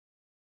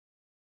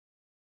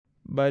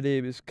My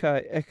name is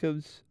Kai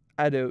Echoes.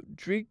 I don't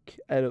drink,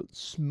 I don't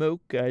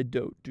smoke, I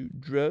don't do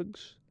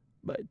drugs.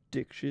 My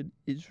addiction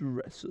is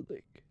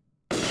wrestling.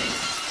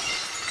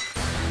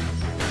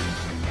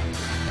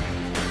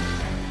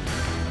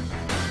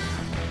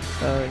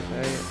 I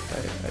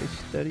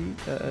study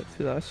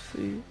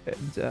philosophy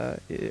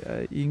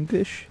and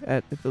English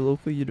at the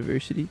local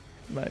university.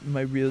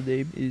 My real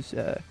name is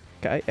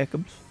Kai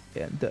Echoes,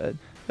 and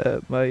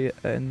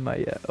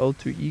my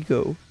alter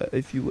ego,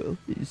 if you will,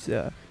 is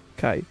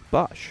Kai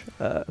Bosh,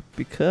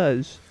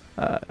 because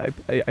I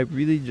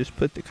really just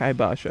put the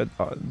kibosh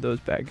on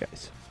those bad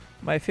guys.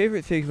 My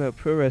favorite thing about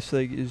pro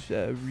wrestling is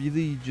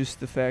really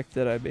just the fact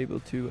that I'm able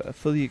to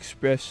fully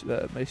express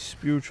my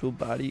spiritual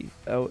body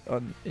out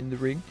in the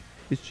ring.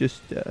 It's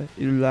just, it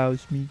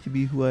allows me to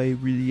be who I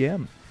really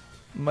am.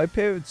 My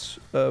parents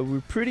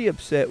were pretty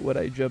upset when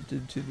I jumped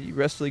into the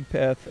wrestling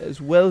path as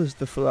well as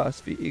the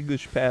philosophy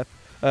English path,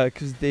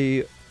 because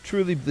they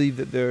truly believe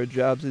that there are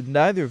jobs in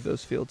neither of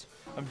those fields.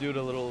 I'm doing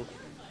a little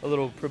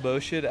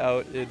promotion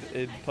out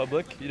in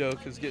public, you know,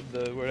 because getting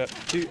the word out.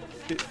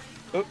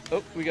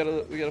 Oh, we got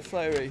a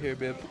flyer right here,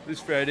 man. This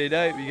Friday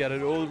night, we got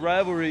an old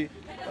rivalry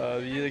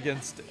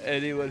against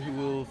anyone who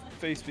will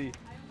face me.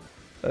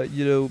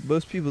 You know,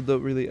 most people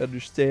don't really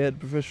understand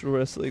professional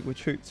wrestling,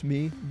 which hurts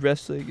me.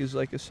 Wrestling is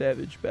like a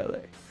savage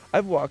ballet.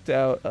 I've walked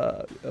out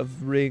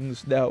of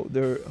rings. Now,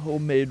 they're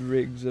homemade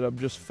rings, and I'm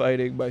just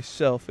fighting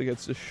myself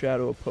against a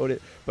shadow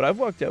opponent. But I've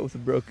walked out with a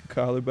broken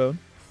collarbone.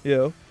 You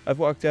know, I've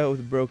walked out with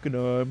a broken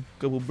arm,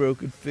 a couple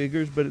broken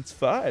fingers, but it's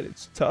fine.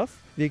 It's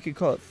tough. They can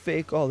call it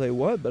fake all they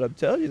want, but I'm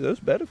telling you,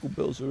 those medical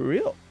bills are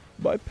real.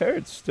 My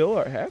parents still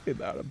are happy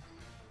about them.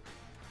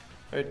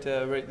 All right,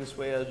 right this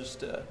way, I'll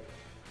just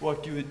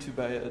walk you into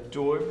my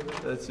dorm.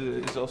 That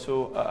is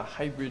also a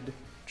hybrid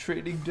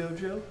training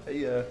dojo,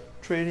 a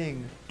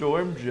training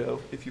dorm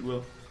joe, if you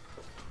will.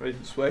 Right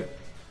this way.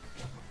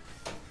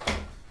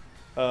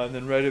 And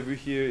then right over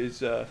here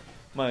is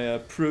my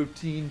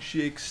protein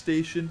shake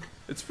station.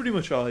 It's pretty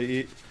much all I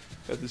eat.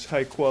 Got this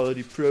high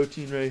quality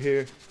protein right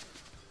here.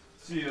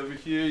 See over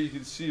here, you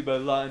can see my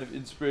line of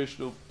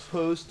inspirational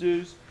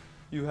posters.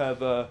 You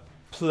have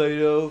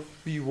Plato,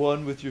 be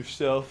one with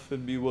yourself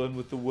and be one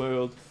with the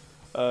world.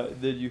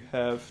 Then you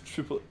have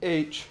Triple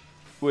H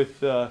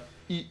with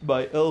Eat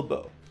My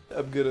Elbow.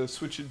 I'm gonna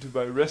switch into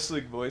my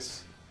wrestling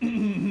voice.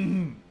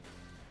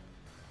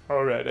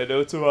 Alright, I know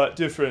it's a lot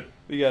different.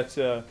 We got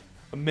a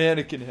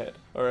mannequin head.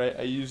 Alright,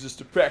 I use this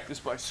to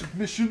practice my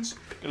submissions.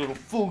 Get a little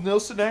full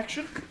Nelson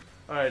action.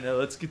 Alright, now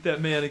let's get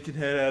that mannequin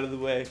head out of the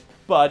way.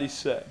 Body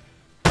slam.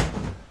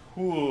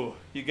 Ooh,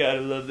 you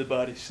gotta love the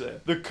body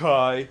slam. The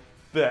Kai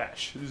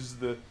Bash. This is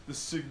the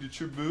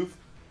signature move.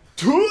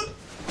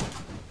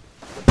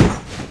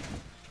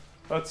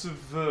 Lots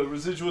of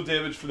residual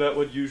damage for that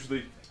one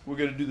usually. We're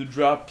gonna do the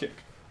drop kick.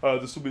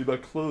 This will be my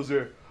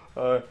closer,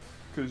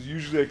 because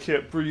usually I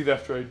can't breathe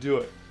after I do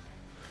it.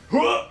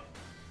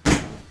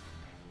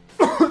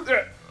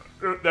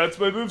 That's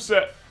my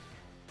moveset.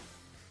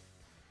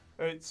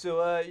 Alright,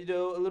 so, you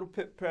know, a little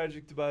pet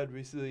project of mine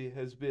recently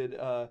has been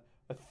a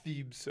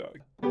theme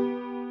song.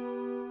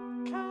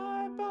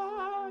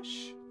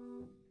 Kibosh.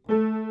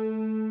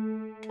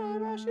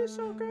 Kibosh is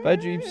so great. My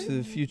dreams for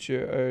the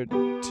future are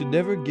to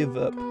never give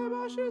up.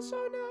 Kibosh is so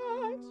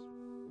nice.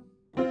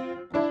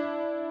 Kibosh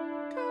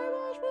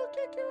will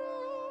kick your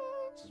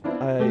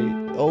ass.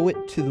 I owe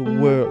it to the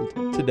world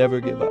to never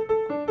give up.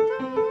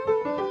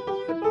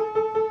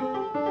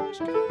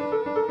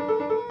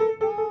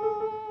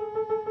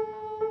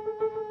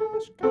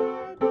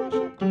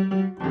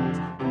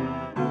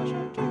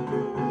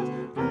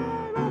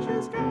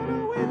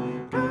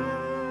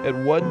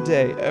 And one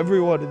day,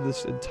 everyone in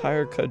this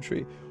entire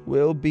country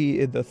will be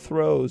in the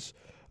throes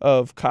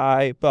of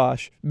Kai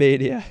Bosh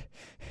mania.